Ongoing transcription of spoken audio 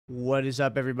What is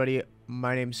up, everybody?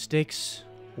 My name's Styx.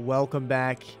 Welcome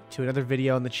back to another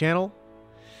video on the channel.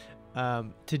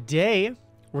 Today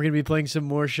we're gonna be playing some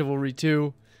more Chivalry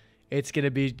 2. It's gonna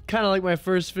be kind of like my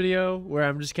first video where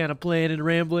I'm just kind of playing and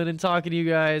rambling and talking to you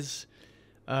guys.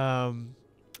 But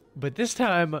this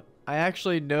time I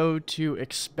actually know to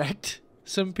expect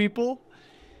some people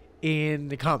in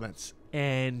the comments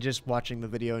and just watching the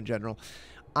video in general.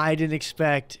 I didn't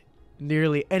expect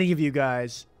nearly any of you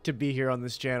guys to be here on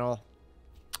this channel.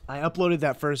 I uploaded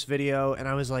that first video and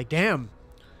I was like, damn,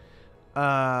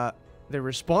 the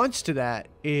response to that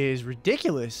is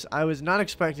ridiculous. I was not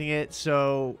expecting it.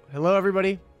 So hello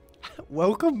everybody.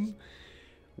 Welcome.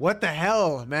 What the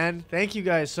hell, man? Thank you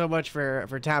guys so much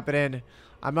for tapping in.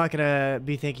 I'm not gonna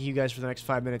be thanking you guys for the next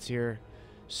 5 minutes here,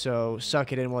 so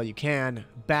suck it in while you can.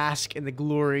 Bask in the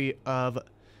glory of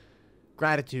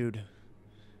gratitude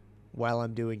while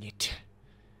I'm doing it.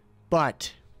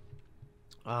 But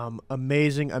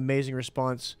amazing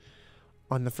response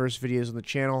on the first videos on the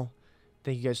channel.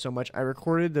 Thank you guys so much. I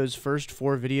recorded those first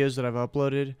 4 videos that I've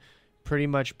uploaded pretty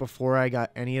much before I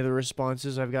got any of the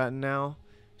responses I've gotten now,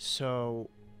 so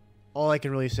all I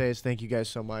can really say is thank you guys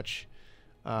so much.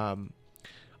 I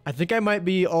think I might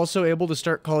be also able to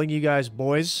start calling you guys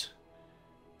boys,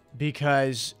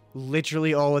 because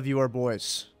literally all of you are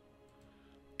boys.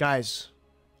 Guys,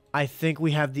 I think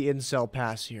we have the incel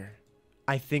pass here.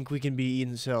 I think we can be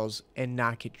incels and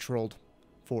not get trolled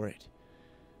for it.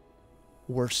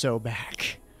 We're so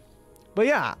back. But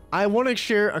yeah, I want to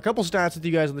share a couple stats with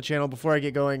you guys on the channel before I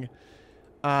get going.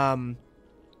 A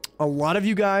lot of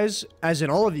you guys, as in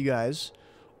all of you guys,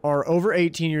 are over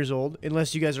 18 years old,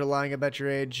 unless you guys are lying about your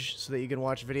age so that you can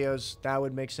watch videos. That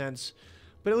would make sense.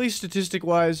 But at least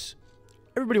statistic-wise,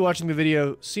 everybody watching the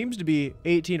video seems to be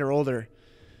 18 or older.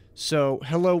 So,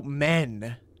 hello,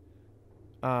 men.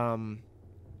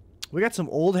 We got some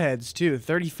old heads, too.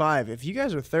 35. If you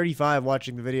guys are 35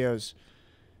 watching the videos,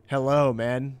 hello,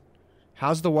 man.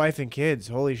 How's the wife and kids?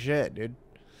 Holy shit, dude.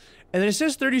 And then it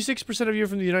says 36% of you are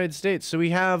from the United States. So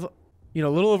we have, you know,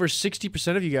 a little over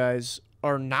 60% of you guys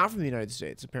are not from the United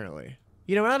States, apparently.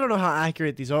 You know, I don't know how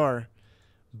accurate these are,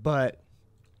 but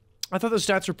I thought those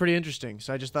stats were pretty interesting.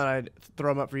 So I just thought I'd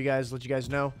throw them up for you guys, let you guys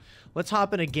know. Let's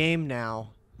hop in a game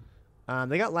now.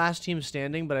 They got last team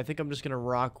standing, but I think I'm just going to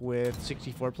rock with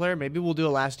 64 player. Maybe we'll do a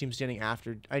last team standing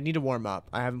after. I need to warm up.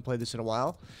 I haven't played this in a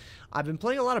while. I've been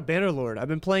playing a lot of Bannerlord. I've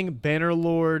been playing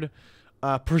Bannerlord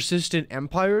Persistent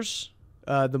Empires,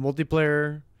 the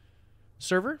multiplayer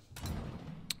server.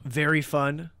 Very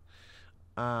fun.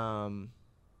 And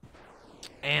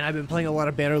I've been playing a lot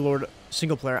of Bannerlord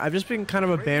single player. I've just been kind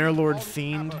of a Bannerlord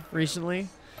fiend recently.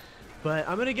 But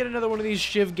I'm going to get another one of these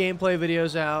Shiv gameplay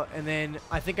videos out, and then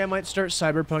I think I might start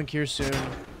Cyberpunk here soon.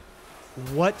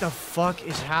 What the fuck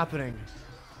is happening?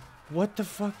 What the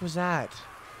fuck was that?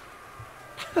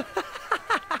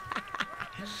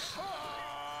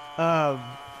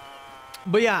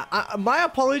 But yeah, my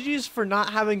apologies for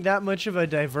not having that much of a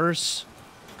diverse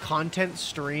content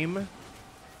stream.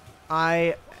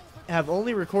 I have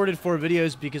only recorded 4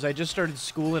 videos because I just started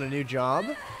school and a new job.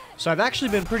 So I've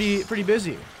actually been pretty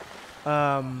busy.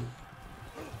 So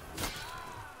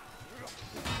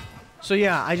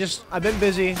yeah, I've been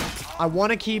busy. I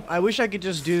wish I could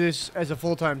just do this as a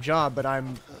full-time job, but I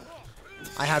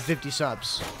have 50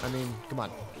 subs. I mean, come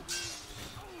on.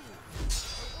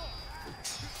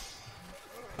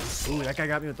 Ooh, that guy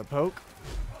got me with the poke.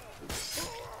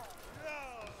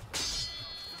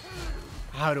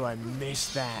 How do I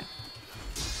miss that?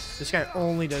 This guy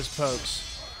only does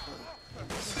pokes.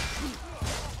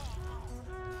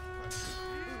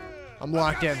 I'm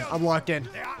locked in. I'm locked in.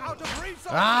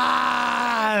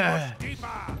 Ah!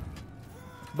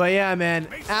 But yeah, man,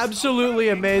 absolutely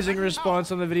amazing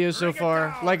response on the video so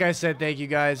far. Like I said, thank you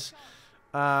guys.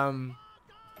 You know,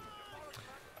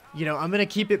 I'm gonna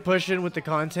keep it pushing with the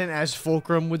content, as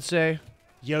Fulcrum would say.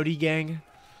 Yodi gang.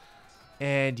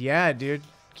 And yeah, dude,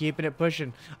 keeping it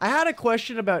pushing. I had a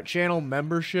question about channel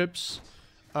memberships.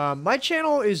 My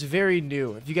channel is very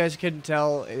new. If you guys couldn't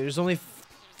tell, this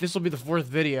will be the 4th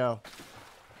video,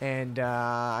 and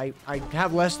I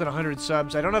have less than 100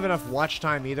 subs. I don't have enough watch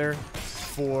time either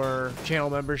for channel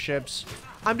memberships.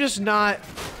 I'm just not...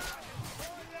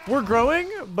 We're growing,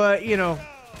 but, you know,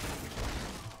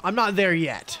 I'm not there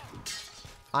yet.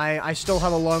 I still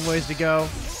have a long ways to go.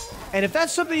 And if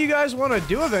that's something you guys want to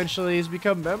do eventually, is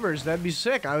become members, that'd be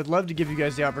sick. I would love to give you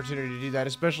guys the opportunity to do that,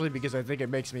 especially because I think it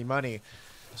makes me money.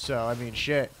 So, I mean,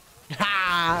 shit.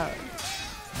 Ha!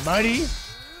 Money?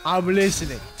 I'm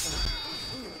listening.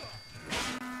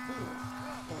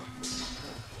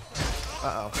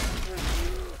 Uh-oh.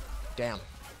 Damn.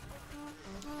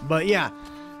 But yeah,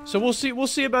 so we'll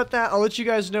see about that. I'll let you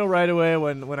guys know right away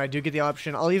when I do get the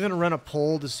option. I'll even run a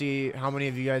poll to see how many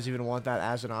of you guys even want that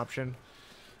as an option.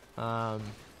 And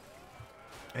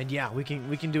yeah, we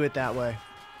can do it that way.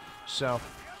 So,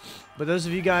 but those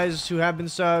of you guys who have been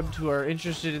subbed, who are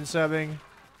interested in subbing,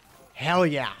 hell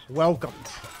yeah, welcome.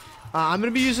 I'm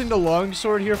gonna be using the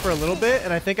longsword here for a little bit,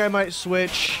 and I think I might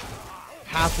switch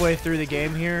halfway through the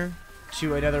game here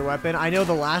to another weapon. I know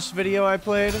the last video I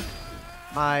played,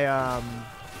 I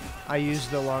used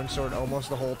the longsword almost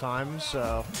the whole time,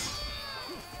 so.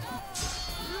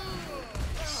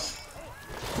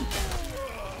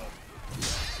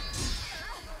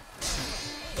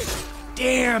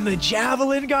 Damn, the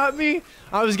javelin got me.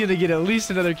 I was gonna get at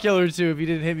least another kill or two if he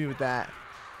didn't hit me with that.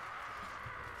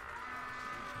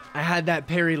 I had that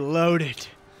parry loaded.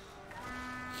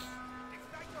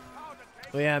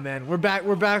 Well, yeah, man, we're back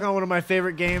on one of my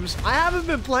favorite games. I haven't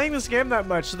been playing this game that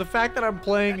much, so the fact that I'm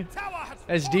playing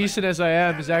as decent as I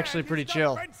am is actually pretty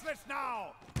chill.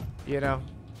 You know?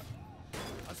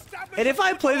 And if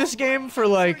I play this game for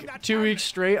like 2 weeks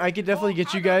straight, I could definitely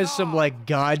get you guys some like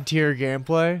god tier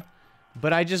gameplay.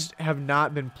 But I just have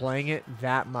not been playing it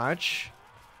that much.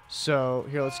 So,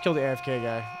 here, let's kill the AFK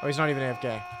guy. Oh, he's not even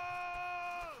AFK.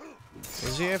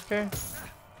 Is he AFK?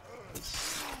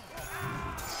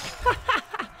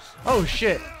 Oh,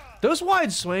 shit. Those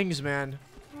wide swings, man.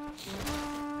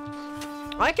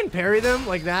 I can parry them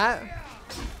like that.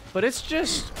 But it's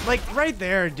just, like, right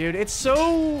there, dude. It's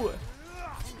so...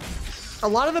 A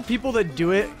lot of the people that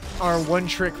do it are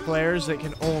one-trick players that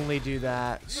can only do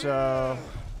that. So...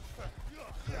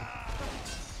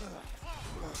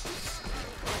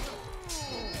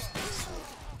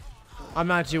 I'm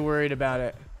not too worried about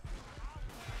it.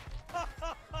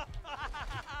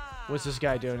 What's this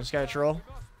guy doing? This guy a troll?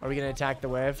 Are we gonna attack the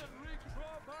wave?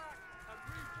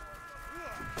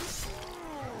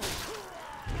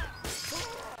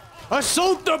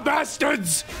 Assault the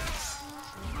bastards!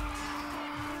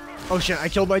 Oh shit, I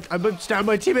stabbed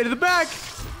my teammate in the back!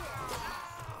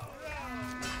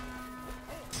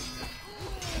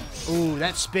 Ooh,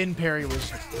 that spin parry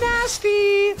was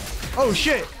nasty! Oh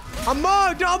shit! I'm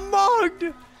mugged! I'm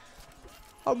mugged!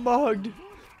 I'm mugged.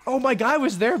 Oh, my guy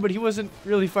was there, but he wasn't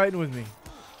really fighting with me.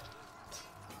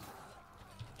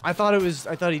 I thought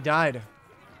he died.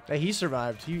 Hey, he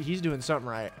survived. He's doing something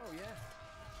right.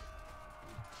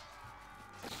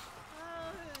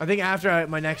 I think after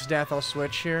my next death, I'll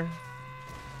switch here.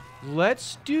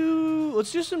 Let's do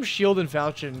some shield and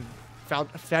falchion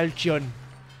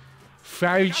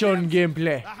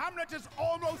gameplay. The hamlet is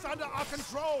almost under our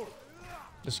control.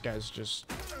 This guy's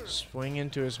just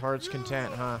swinging to his heart's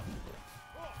content, huh?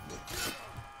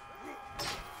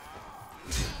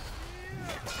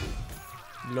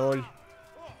 Lol.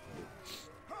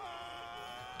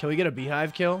 Can we get a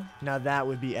beehive kill? Now that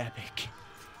would be epic.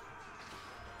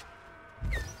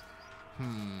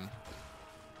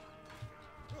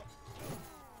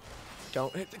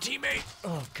 Don't hit the teammate.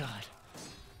 Oh, God.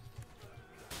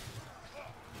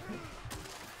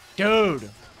 Dude.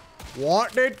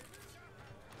 What, dude?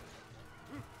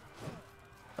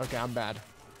 Okay, I'm bad.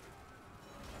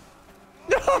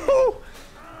 No!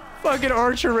 Fucking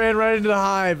Archer ran right into the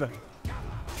hive.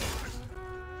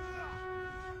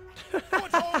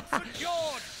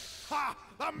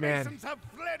 Man,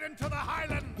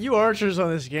 you archers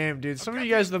on this game, dude. Some of you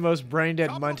guys are the most brain-dead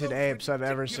munted apes I've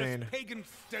ever seen.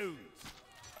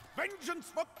 Vengeance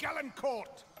for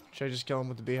Gallencourt. Should I just kill him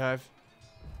with the beehive?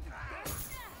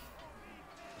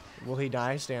 Will he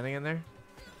die standing in there?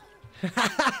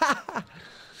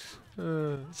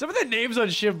 Some of the names on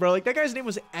Shiv, bro. Like, that guy's name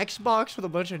was Xbox with a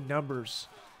bunch of numbers.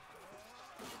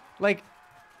 Like,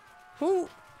 who?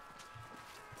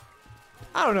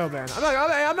 I don't know, man.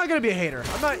 I'm not gonna be a hater.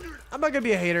 I'm not gonna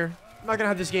be a hater. I'm not gonna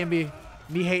have this game be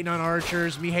me hating on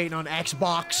archers, me hating on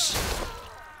Xbox.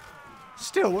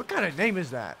 Still, what kind of name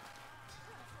is that?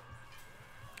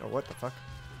 Oh, what the fuck?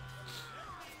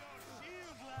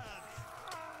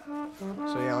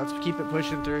 So yeah, let's keep it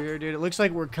pushing through here, dude. It looks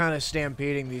like we're kind of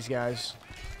stampeding these guys.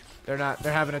 They're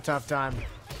having a tough time.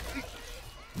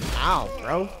 Ow,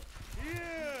 bro.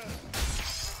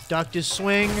 Ducked his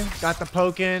swing, got the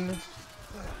poke in.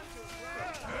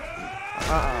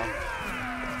 Uh-oh.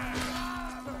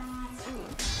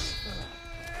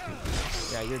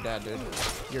 Yeah, you're dead, dude.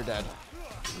 You're dead.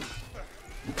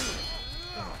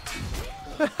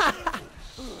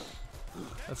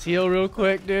 Let's heal real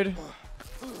quick, dude.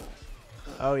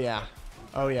 Oh, yeah.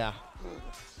 Oh, yeah.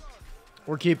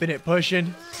 We're keeping it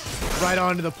pushing. Right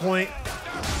on to the point.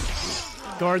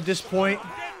 Guard this point.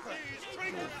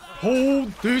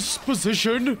 Hold this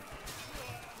position.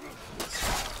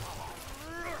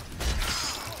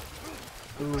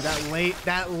 Ooh,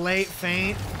 that late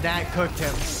feint, that cooked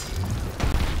him.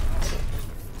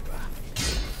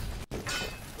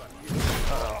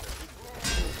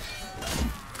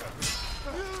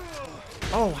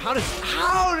 Oh, how did,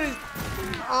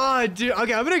 oh, dude,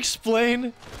 okay, I'm gonna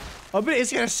explain.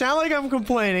 It's gonna sound like I'm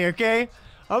complaining, okay?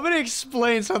 I'm gonna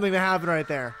explain something that happened right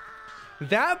there.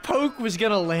 That poke was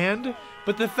gonna land,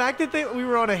 but the fact that we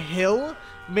were on a hill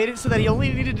made it so that he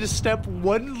only needed to step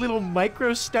one little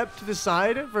micro step to the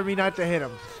side for me not to hit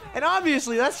him. And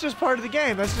obviously, that's just part of the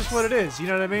game. That's just what it is, you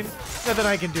know what I mean? Nothing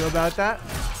I can do about that.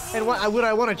 And would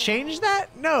I want to change that?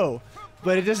 No.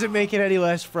 But it doesn't make it any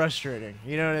less frustrating,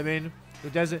 you know what I mean?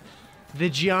 It doesn't,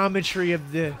 the geometry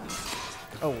of the,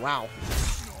 oh wow.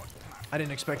 I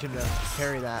didn't expect him to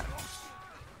parry that.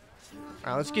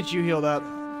 Alright, let's get you healed up.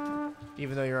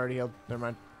 Even though you're already healed. Never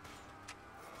mind.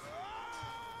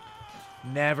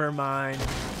 Never mind.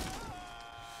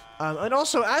 And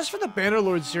also, as for the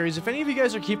Bannerlord series, if any of you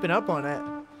guys are keeping up on it,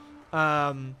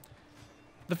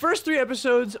 the first 3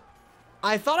 episodes,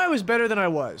 I thought I was better than I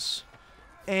was.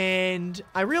 And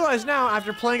I realize now,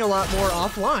 after playing a lot more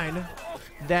offline,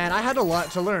 that I had a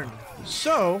lot to learn.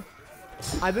 So,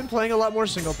 I've been playing a lot more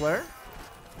single player.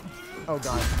 Oh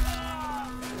god.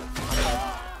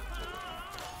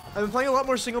 I've been playing a lot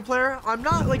more single player. I'm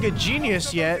not like a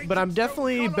genius yet, but I'm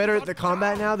definitely better at the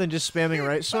combat now than just spamming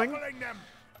right swing.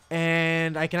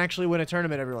 And I can actually win a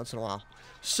tournament every once in a while.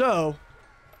 So,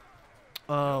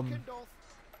 and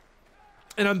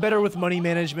I'm better with money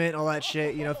management and all that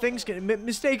shit. You know,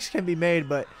 mistakes can be made,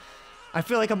 but I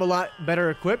feel like I'm a lot better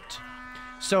equipped.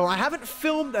 So I haven't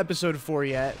filmed episode 4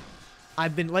 yet.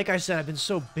 I've been, like I said, I've been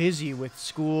so busy with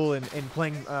school and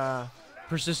playing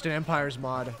Persistent Empires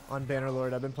mod on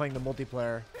Bannerlord. I've been playing the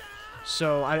multiplayer.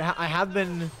 So I have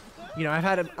been, you know, I've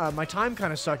had my time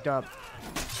kind of sucked up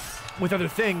with other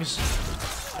things.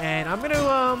 And I'm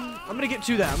gonna get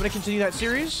to that. I'm gonna continue that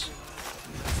series.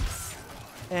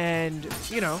 And,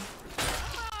 you know,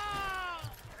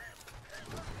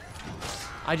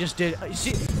 I just did.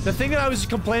 See, the thing that I was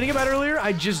complaining about earlier,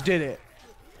 I just did it.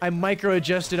 I micro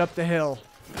adjusted up the hill.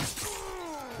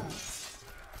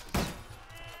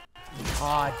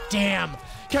 Aw, damn.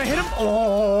 Can I hit him?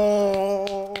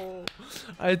 Oh.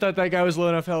 I thought that guy was low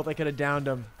enough health I could have downed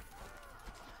him.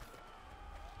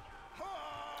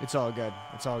 It's all good.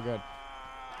 It's all good.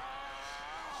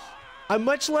 I'm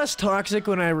much less toxic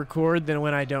when I record than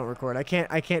when I don't record. I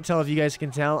can't tell if you guys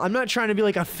can tell. I'm not trying to be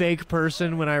like a fake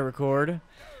person when I record,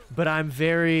 but I'm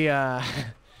very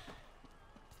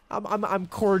I'm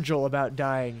cordial about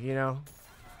dying, you know?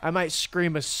 I might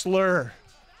scream a slur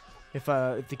if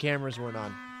the cameras weren't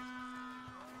on.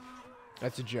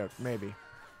 That's a joke, maybe.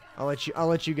 I'll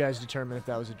let you guys determine if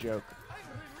that was a joke.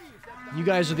 You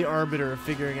guys are the arbiter of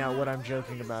figuring out what I'm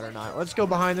joking about or not. Let's go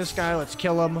behind this guy. Let's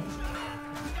kill him.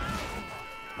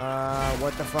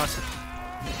 What the fuck?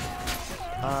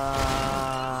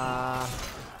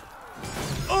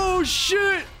 Oh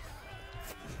shit!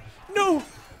 No!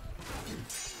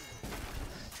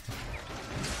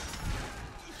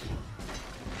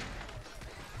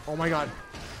 Oh my god.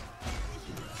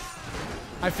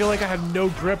 I feel like I have no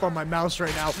grip on my mouse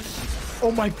right now.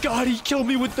 Oh my god, he killed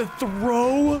me with the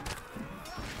throw!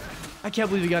 I can't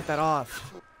believe he got that off.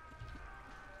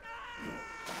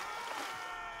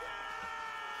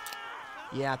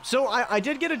 Yeah, so I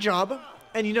did get a job,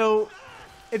 and you know,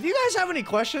 if you guys have any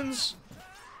questions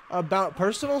about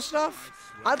personal stuff,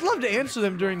 I'd love to answer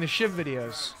them during the Shiv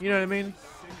videos. You know what I mean?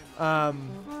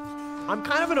 I'm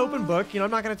kind of an open book. You know,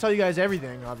 I'm not going to tell you guys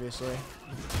everything, obviously.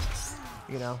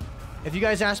 You know, if you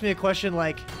guys ask me a question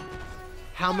like,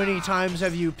 how many times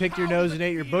have you picked your nose and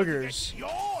ate your boogers?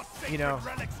 You know,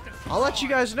 I'll let you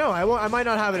guys know. I might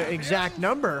not have an exact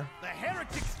number,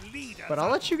 but I'll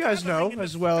let you guys know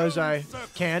as well as I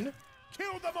can.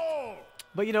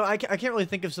 But you know, I can't really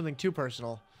think of something too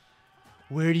personal.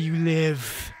 Where do you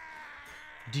live?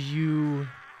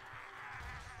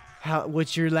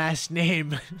 What's your last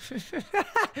name?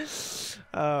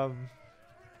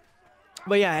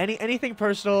 But yeah, anything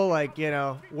personal, like, you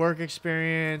know, work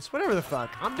experience, whatever the fuck.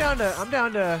 I'm down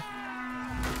to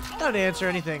answer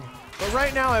anything. But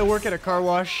right now I work at a car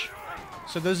wash.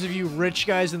 So those of you rich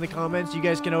guys in the comments, you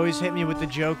guys can always hit me with the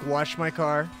joke, wash my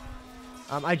car.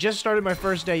 I just started my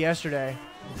first day yesterday.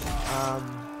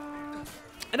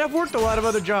 And I've worked a lot of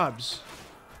other jobs.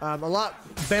 A lot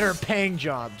better paying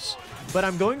jobs. But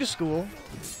I'm going to school,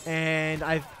 and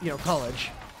college.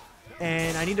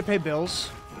 And I need to pay bills,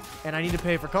 and I need to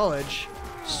pay for college.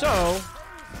 So,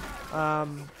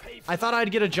 I thought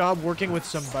I'd get a job working with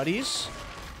some buddies.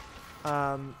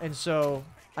 And so,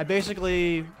 I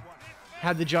basically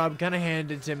had the job kind of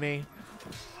handed to me.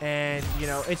 And, you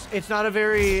know, it's not a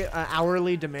very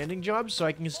hourly demanding job, so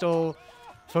I can still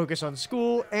focus on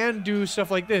school and do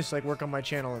stuff like this, like work on my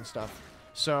channel and stuff.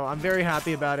 So I'm very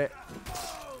happy about it.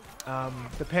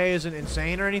 The pay isn't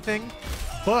insane or anything,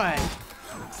 but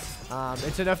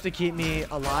it's enough to keep me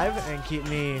alive and keep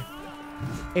me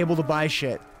able to buy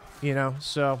shit, you know?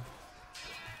 So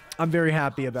I'm very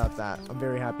happy about that. I'm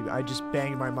very happy. I just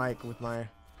banged my mic with my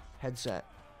headset.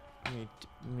 Let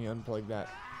me unplug that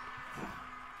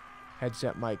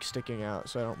headset mic sticking out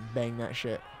so I don't bang that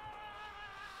shit.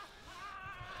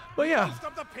 But yeah, Most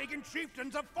of the pagan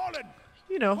chieftains have fallen.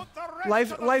 you know,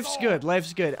 life's good.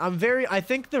 Life's good. I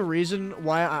think the reason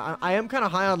why I am kind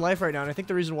of high on life right now, and I think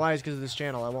the reason why is because of this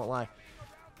channel. I won't lie.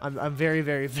 I'm very,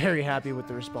 very, very happy with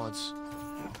the response.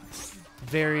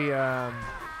 Very, I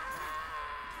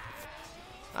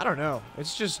don't know.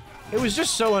 It was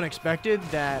just so unexpected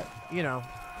that, you know,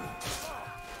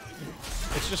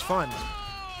 it's just fun.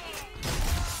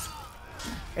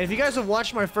 And if you guys have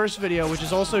watched my first video, which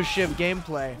is also Shiv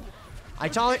gameplay, I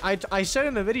said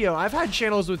in the video, I've had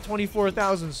channels with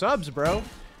 24,000 subs, bro.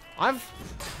 I've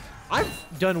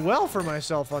done well for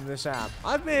myself on this app.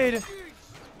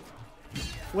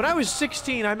 When I was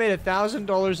 16, I made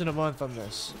 $1,000 in a month on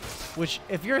this. Which,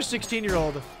 if you're a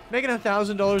 16-year-old, making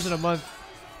 $1,000 in a month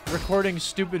recording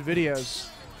stupid videos,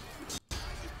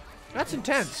 that's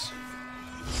intense.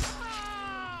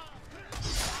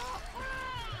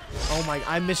 Oh my,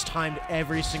 I mistimed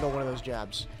every single one of those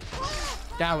jabs.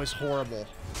 That was horrible.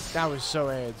 That was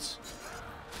so AIDS.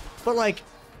 But like,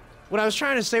 what I was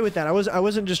trying to say with that, I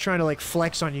wasn't just trying to like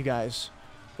flex on you guys.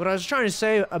 What I was trying to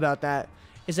say about that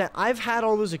is that I've had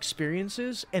all those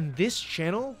experiences, and this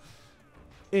channel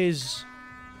is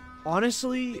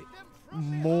honestly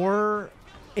more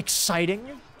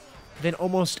exciting than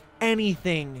almost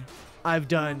anything I've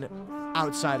done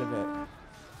outside of it.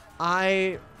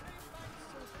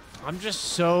 I'm just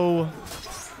so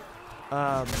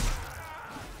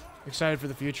excited for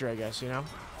the future, I guess, you know?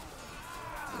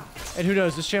 And who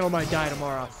knows, this channel might die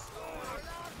tomorrow.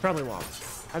 Probably won't.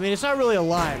 I mean, it's not really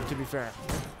alive, to be fair.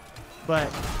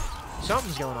 But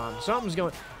something's going on. Something's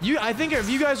going... I think if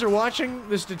you guys are watching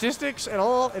the statistics at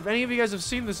all, if any of you guys have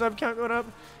seen the sub count going up,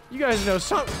 you guys know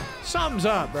something's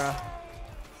up, bruh.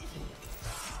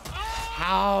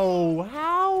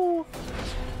 How?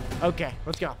 Okay,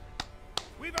 let's go.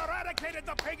 We've eradicated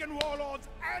the pagan warlords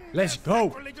and Let's their go.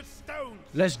 sacrilegious stones.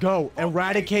 Let's go.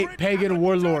 Eradicate pagan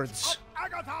warlords.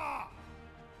 Agatha.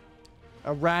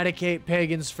 Eradicate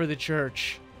pagans for the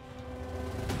church.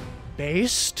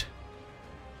 Based?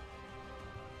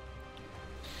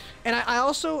 And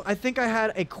I think I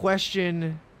had a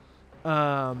question,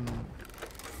 I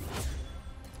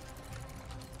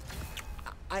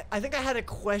think I had a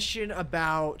question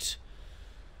about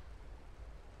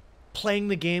playing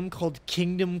the game called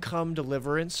Kingdom Come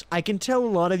Deliverance. I can tell a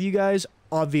lot of you guys,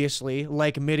 obviously,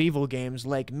 like medieval games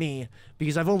like me,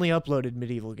 because I've only uploaded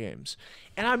medieval games.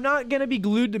 And I'm not going to be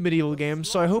glued to medieval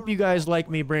games, so I hope you guys like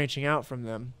me branching out from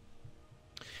them.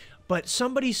 But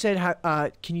somebody said,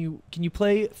 can you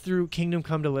play through Kingdom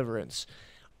Come Deliverance?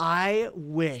 I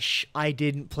wish I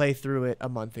didn't play through it a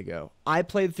month ago. I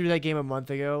played through that game a month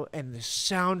ago, and the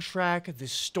soundtrack, the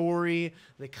story,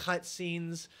 the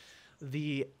cutscenes,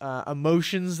 the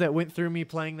emotions that went through me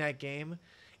playing that game.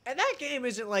 And that game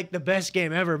isn't like the best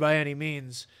game ever by any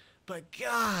means, but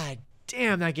god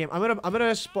damn that game. I'm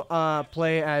gonna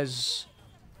play as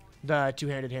the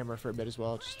two-handed hammer for a bit as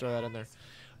well. Just throw that in there.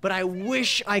 But I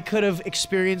wish I could have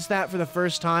experienced that for the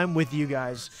first time with you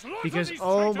guys, because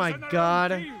oh my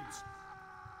god,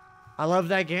 I love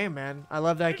that game, man. I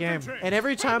love that game. And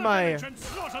every time I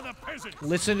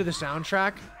listen to the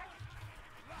soundtrack,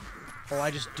 oh,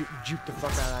 I just juke the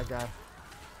fuck out of that guy.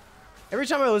 Every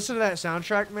time I listen to that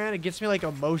soundtrack, man, it gets me like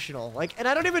emotional. Like, and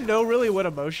I don't even know really what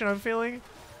emotion I'm feeling,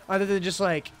 other than just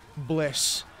like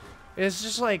bliss. It's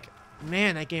just like,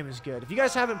 man, that game is good. If you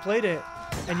guys haven't played it,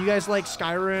 and you guys like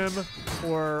Skyrim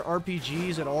or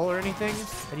RPGs at all or anything,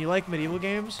 and you like medieval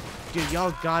games, dude,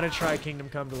 y'all gotta try Kingdom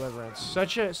Come Deliverance.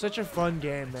 Such a fun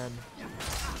game, man.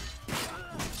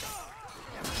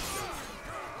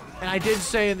 And I did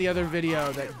say in the other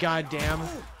video that goddamn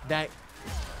that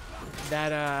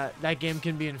game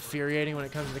can be infuriating when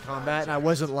it comes to the combat, and I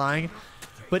wasn't lying.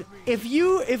 But if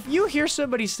you hear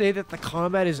somebody say that the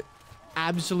combat is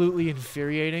absolutely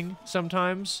infuriating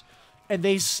sometimes, and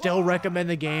they still recommend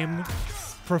the game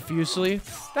profusely,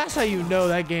 that's how you know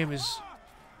that game is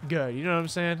good. You know what I'm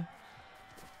saying?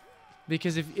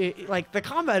 Because like the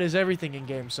combat is everything in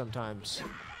games sometimes.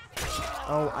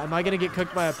 Oh, am I gonna get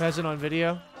cooked by a peasant on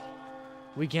video?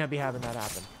 We can't be having that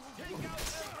happen.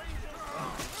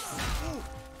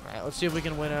 right, let's see if we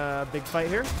can win a big fight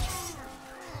here.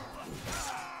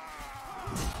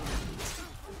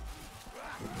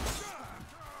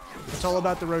 It's all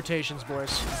about the rotations,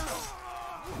 boys.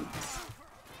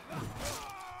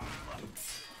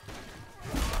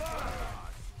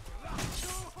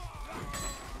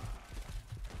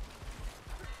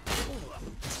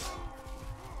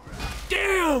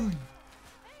 Damn!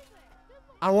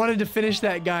 I wanted to finish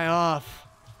that guy off.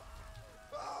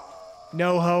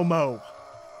 No homo.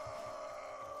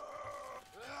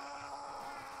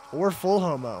 Or full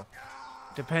homo,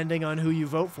 depending on who you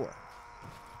vote for.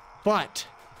 But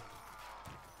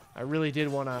I really did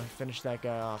want to finish that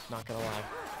guy off, not gonna lie.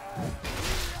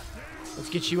 Let's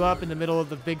get you up in the middle of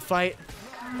the big fight.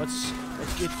 Let's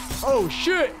get... Oh,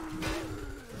 shit!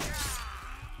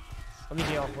 Let me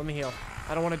heal, let me heal.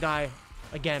 I don't want to die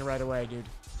again right away, dude.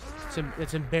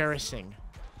 It's embarrassing.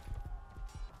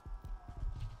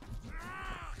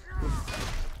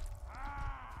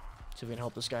 See if we can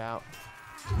help this guy out.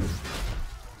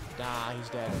 Ah, he's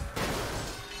dead.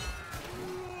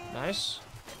 Nice.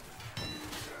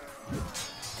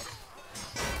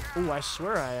 Ooh, I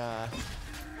swear I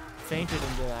fainted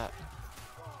into that.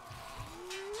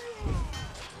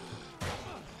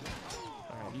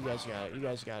 Alright, you guys got it. You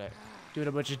guys got it. Doing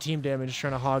a bunch of team damage,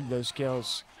 trying to hog those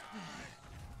kills.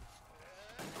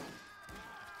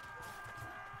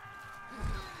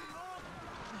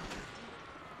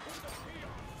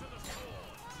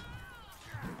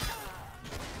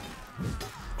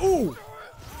 Ooh!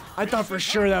 I thought for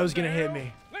sure that was gonna hit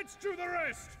me. Let's do the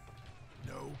rest.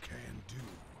 No can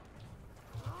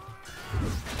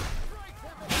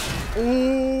do.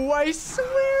 Ooh, I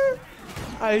swear!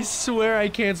 I swear I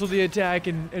canceled the attack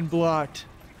and blocked.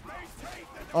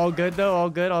 All good though,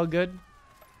 all good, all good.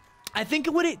 I think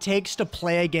what it takes to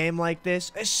play a game like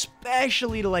this,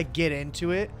 especially to like get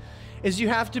into it, is you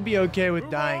have to be okay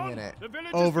with dying in it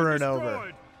over and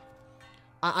over.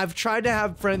 I've tried to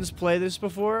have friends play this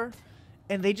before,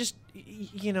 and they just,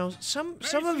 you know, some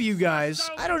of you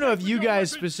guys, I don't know if you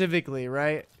guys specifically,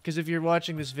 right? Because if you're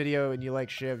watching this video and you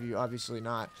like Shiv, you obviously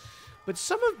not. But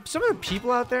some of the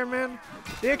people out there, man,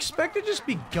 they expect to just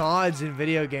be gods in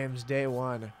video games day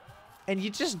one. And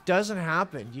it just doesn't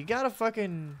happen. You gotta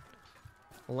fucking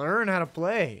learn how to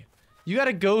play. You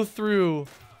gotta go through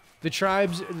the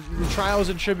trials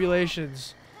and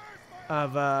tribulations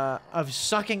of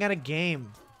sucking at a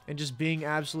game and just being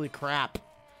absolutely crap.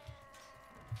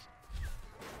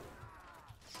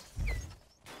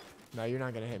 No, you're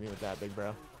not gonna hit me with that, big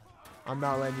bro. I'm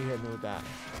not letting you hit me with that.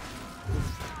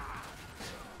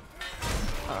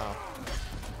 Uh-oh.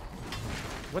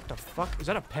 What the fuck? Is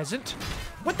that a peasant?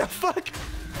 What the fuck?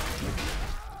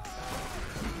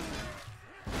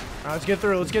 Alright, let's get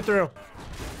through. Let's get through.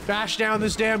 Bash down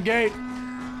this damn gate.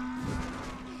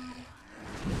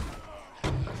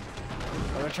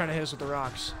 Oh, they're trying to hit us with the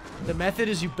rocks. The method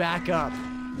is you back up.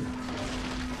 And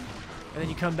then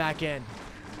you come back in.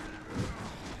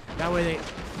 That way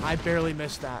I barely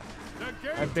missed that.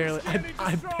 I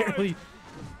barely...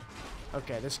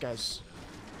 Okay, this guy's...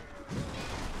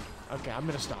 Okay, I'm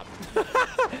gonna stop.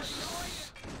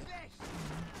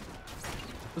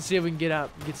 Let's see if we can get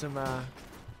up, get some,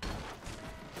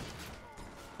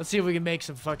 let's see if we can make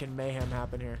some fucking mayhem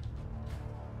happen here.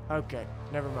 Okay,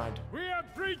 never mind. We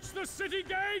have breached the city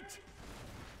gate!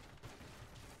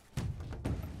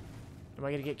 Am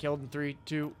I gonna get killed in 3,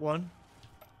 2, 1?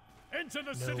 Enter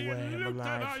the city and loot their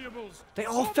valuables! They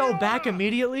all fell back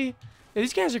immediately? Yeah,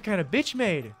 these guys are kind of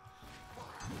bitch-made.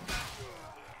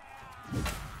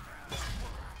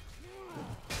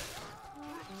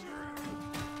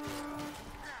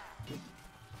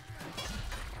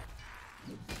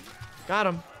 Got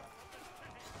him.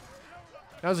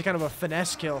 That was a kind of a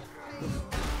finesse kill.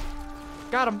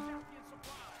 Got him.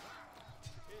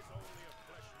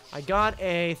 I got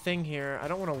a thing here. I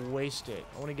don't want to waste it.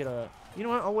 I want to get a... You know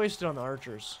what? I'll waste it on the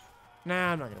archers.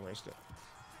 Nah, I'm not going to waste it.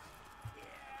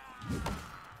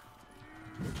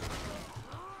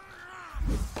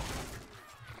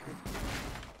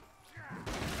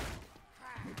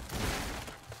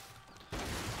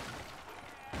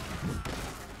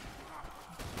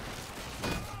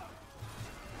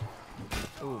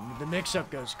 Ooh, the mix-up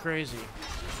goes crazy.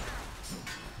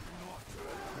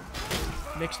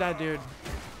 Mix that dude.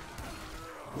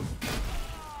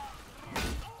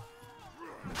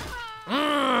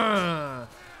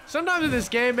 Sometimes in this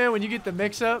game, man, when you get the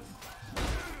mix-up,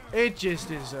 it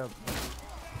just is a...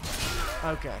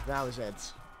 Okay, that was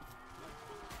Ed's.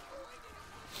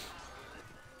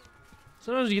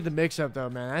 Sometimes you get the mix-up, though,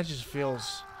 man. That just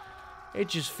feels... It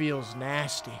just feels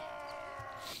nasty.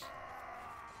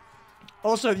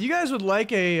 Also, if you guys would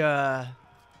like a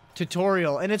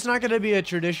tutorial. And it's not going to be a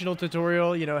traditional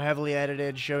tutorial, you know, heavily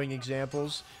edited, showing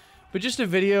examples. But just a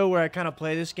video where I kind of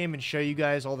play this game and show you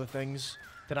guys all the things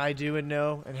that I do and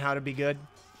know and how to be good.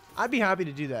 I'd be happy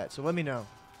to do that, so let me know.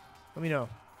 Let me know.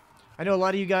 I know a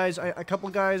lot of you guys, a couple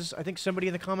guys, I think somebody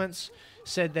in the comments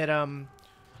said that,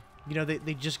 you know,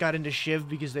 they just got into Shiv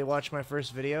because they watched my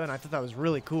first video, and I thought that was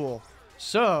really cool.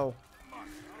 So,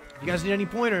 if you guys need any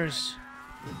pointers,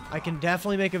 I can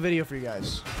definitely make a video for you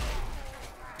guys.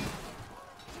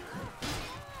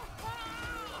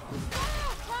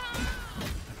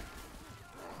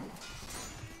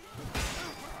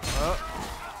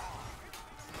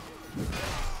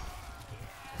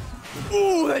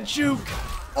 Ooh, that juke!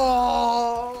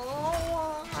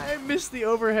 Oh, I missed the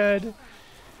overhead.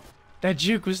 That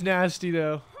juke was nasty,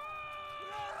 though.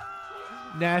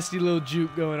 Nasty little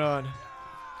juke going on.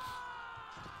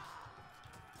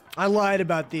 I lied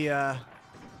about the,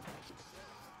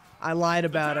 I lied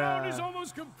about, town is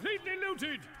almost completely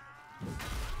looted.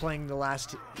 playing the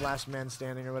last man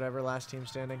standing or whatever, last team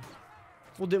standing.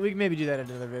 We can maybe do that in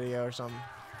another video or something,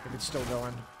 if it's still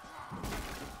going.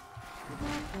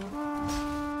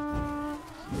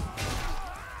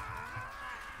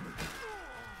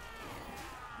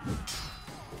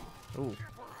 Ooh.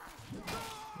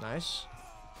 Nice.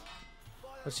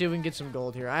 Let's see if we can get some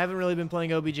gold here. I haven't really been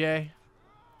playing OBJ.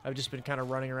 I've just been kind of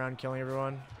running around killing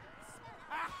everyone.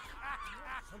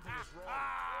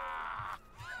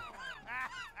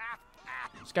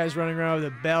 This guy's running around with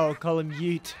a bell. Call him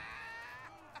Yeet.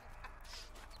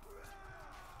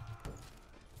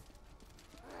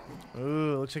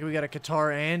 Ooh, looks like we got a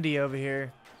Qatar Andy over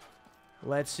here.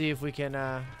 Let's see if we can,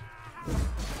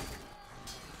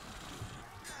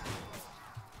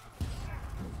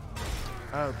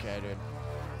 Okay, dude.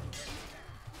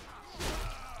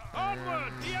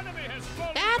 Onward, the enemy has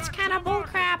fallen. That's kind of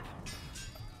bullcrap.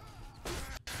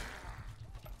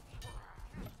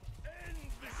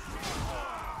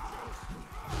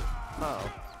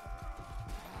 Uh-oh.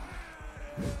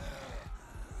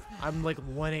 I'm like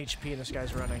 1 HP and this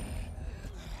guy's running.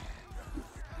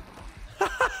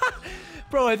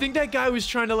 Bro, I think that guy was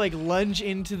trying to like lunge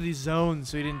into the zone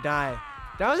so he didn't die.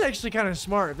 That was actually kind of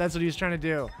smart if that's what he was trying to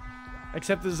do.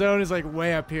 Except the zone is like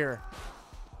way up here.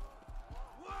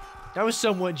 That was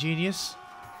somewhat genius.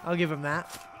 I'll give him that.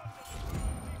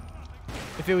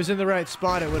 If it was in the right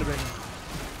spot, it would have been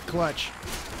clutch.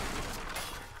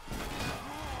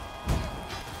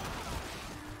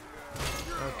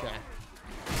 Okay.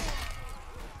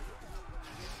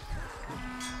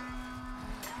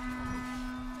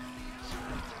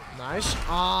 Nice.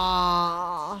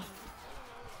 Ah,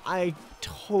 I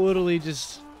totally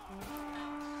just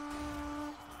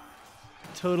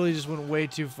went way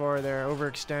too far there.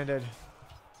 Overextended.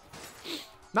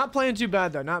 Not playing too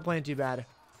bad, though. Not playing too bad.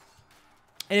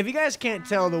 And if you guys can't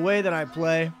tell, the way that I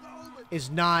play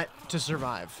is not to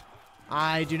survive.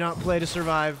 I do not play to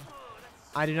survive.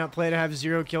 I do not play to have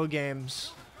 0 kill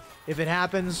games. If it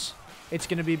happens, it's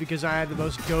going to be because I had the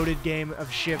most goated game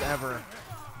of Shiv ever.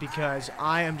 Because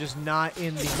I am just not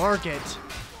in the market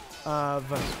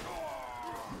of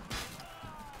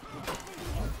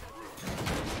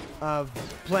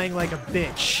playing like a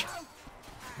bitch.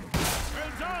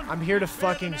 I'm here to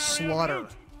fucking slaughter.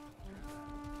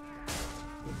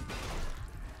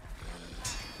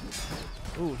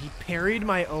 Ooh, he parried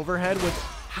my overhead with...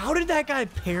 How did that guy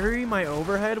parry my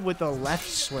overhead with a left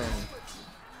swing?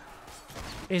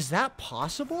 Is that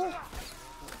possible?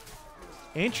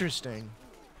 Interesting.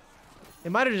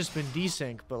 It might have just been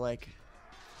desync, but like...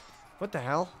 What the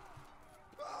hell?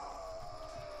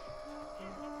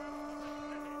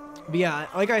 But yeah,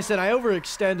 like I said, I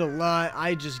overextend a lot.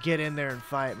 I just get in there and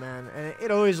fight, man. And it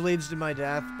always leads to my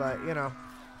death, but, you know,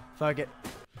 fuck it.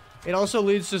 It also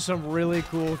leads to some really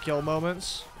cool kill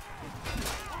moments.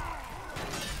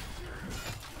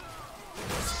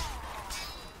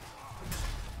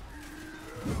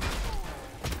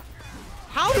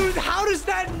 How does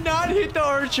that not hit the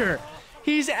archer?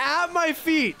 He's at my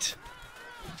feet.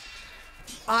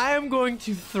 I am going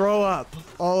to throw up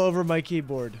all over my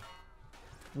keyboard.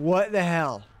 What the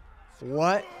hell?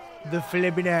 What the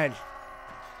flippin' hell?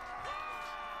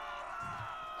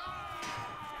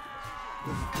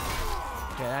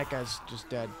 Okay, that guy's just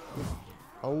dead.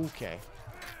 Okay.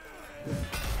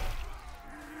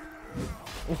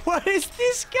 What is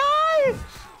this guy?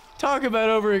 Talk about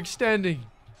overextending.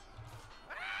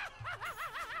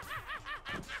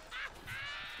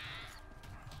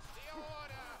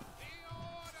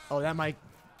 Oh, that might...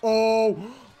 Oh!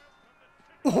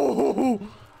 Oh!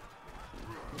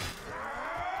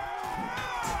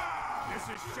 This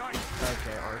is shite.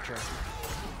 Okay, Archer.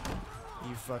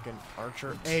 You fucking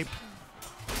archer ape.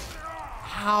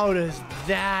 How does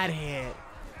that hit?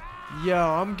 Yo,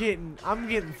 I'm getting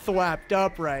thwapped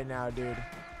up right now, dude.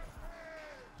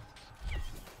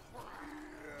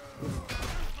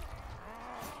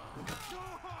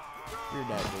 You're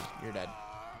dead, dude. You're dead.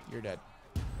 You're dead.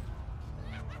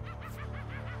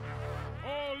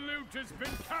 All loot has been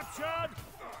captured!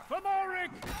 For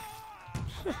Morik!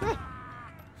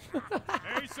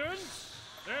 Hasten!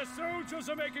 Their soldiers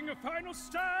are making a final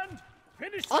stand!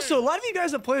 Finish them. Also, a lot of you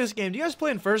guys that play this game, do you guys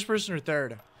play in first person or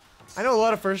third? I know a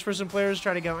lot of first person players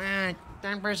try to go,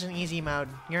 third person easy mode.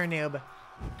 You're a noob.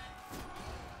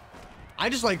 I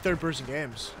just like third person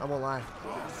games. I won't lie.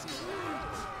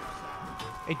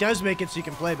 It does make it so you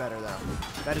can play better though.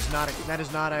 That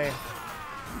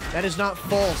is not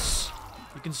false.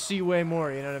 You can see way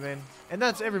more, you know what I mean? And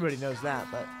that's, everybody knows that,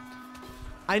 but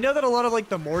I know that a lot of like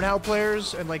the Mordhau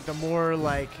players and like the more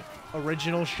like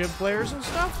original Shiv players and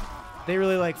stuff, they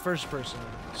really like first person.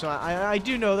 So I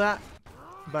do know that,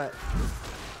 but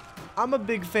I'm a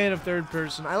big fan of third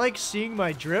person. I like seeing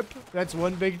my drip. That's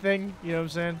one big thing, you know what I'm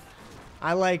saying?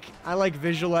 I like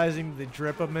visualizing the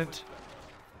dripament.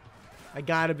 I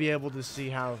gotta be able to see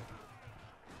how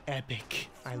epic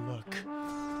I look.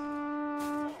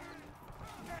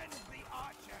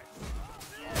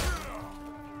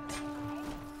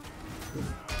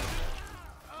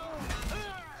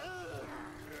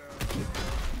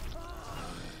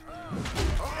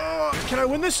 Can I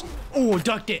win this? Oh,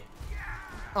 ducked it.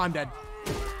 Oh, I'm dead.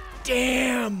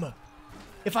 Damn.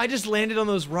 If I just landed on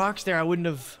those rocks there, I wouldn't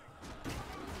have,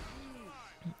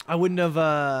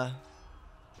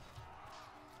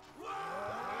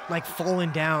 like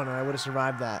fallen down, or I would have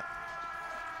survived that.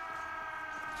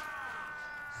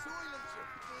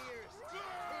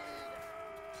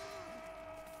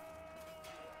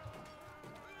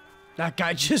 That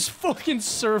guy just fucking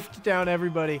surfed down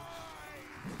everybody.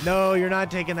 No, you're not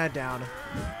taking that down.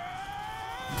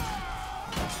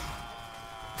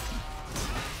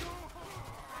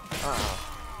 Uh-oh.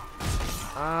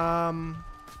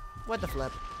 What the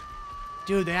flip?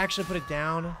 Dude, they actually put it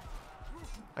down.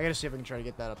 I gotta see if I can try to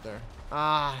get that up there.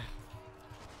 Ah.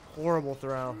 Horrible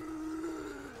throw.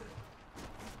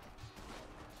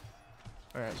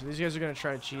 Alright, so these guys are gonna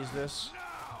try to cheese this.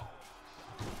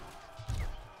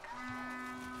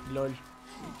 Lol.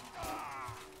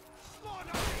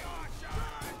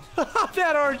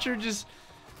 That archer just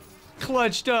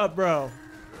clutched up, bro.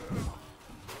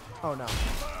 Oh no.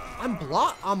 I'm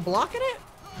blocking it?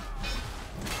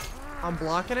 I'm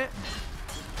blocking it?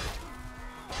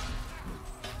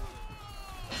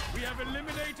 We have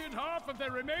eliminated half of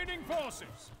their remaining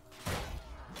forces.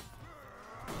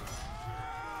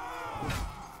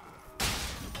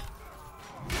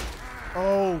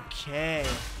 Okay.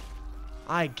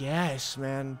 I guess,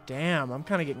 man. Damn, I'm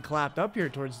kind of getting clapped up here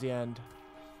towards the end.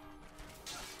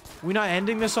 We not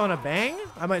ending this on a bang?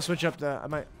 I might switch up the... I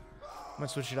might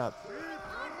switch it up.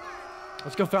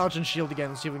 Let's go Falchion Shield again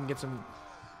and see if we can get some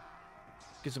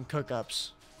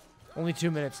cook-ups. Only 2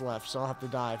 minutes left, so I'll have to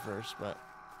die first, but...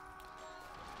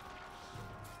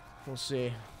 we'll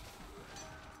see.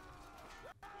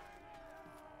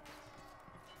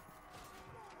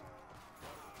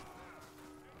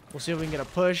 We'll see if we can get a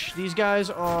push. These guys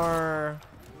are...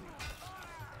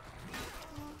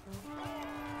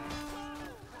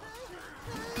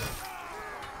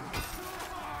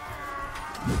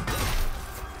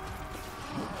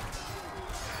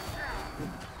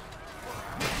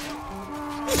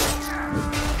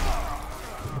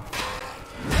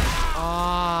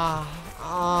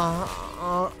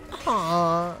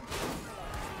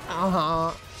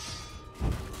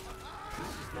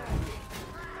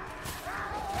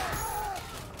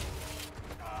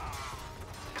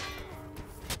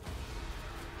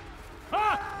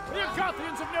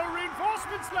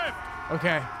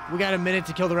 Okay, we got a minute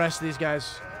to kill the rest of these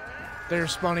guys. They're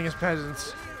spawning as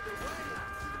peasants.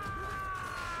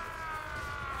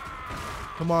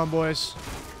 Come on, boys.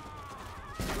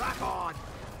 Rock on!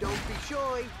 Don't be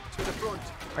shy. To the front.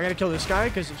 I gotta kill this guy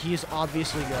because he's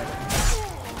obviously good.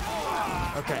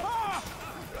 Okay.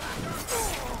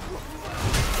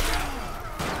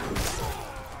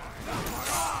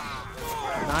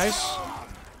 Nice.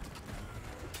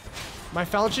 My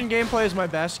Falchion gameplay is my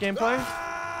best gameplay.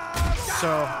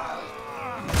 So...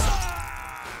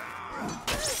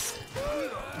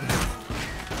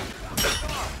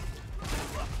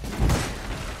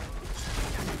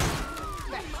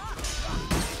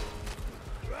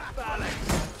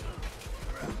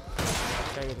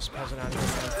 gotta get this peasant out of here, man.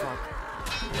 Fuck.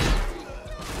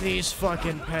 These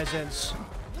fucking peasants.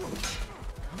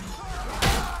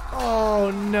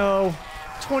 Oh no.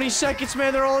 20 seconds,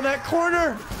 man. They're all in that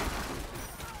corner.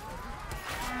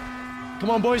 Come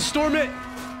on, boys. Storm it.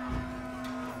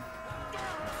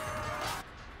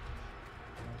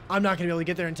 I'm not going to be able to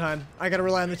get there in time. I got to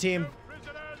rely on the team.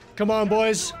 Come on,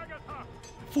 boys.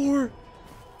 4,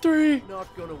 3,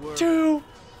 Not gonna work. 2,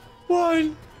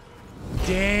 1.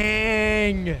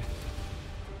 Dang.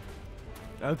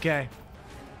 Okay.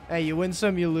 Hey, you win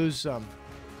some, you lose some.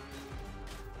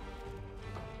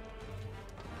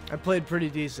 I played pretty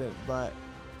decent, but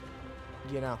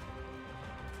you know,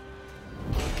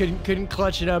 couldn't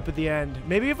clutch it up at the end.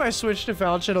 Maybe if I switched to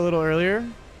Falchion a little earlier,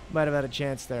 might have had a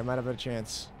chance there. Might have had a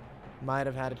chance. Might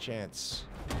have had a chance.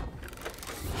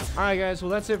 All right, guys. Well,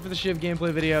 that's it for the Shiv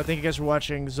gameplay video. Thank you guys for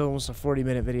watching. This is almost a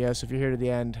 40-minute video, so if you're here to the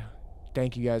end,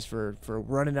 thank you guys for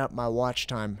running up my watch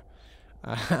time.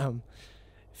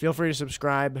 Feel free to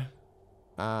subscribe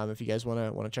if you guys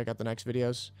want to check out the next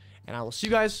videos, and I will see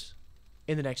you guys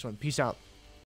in the next one. Peace out.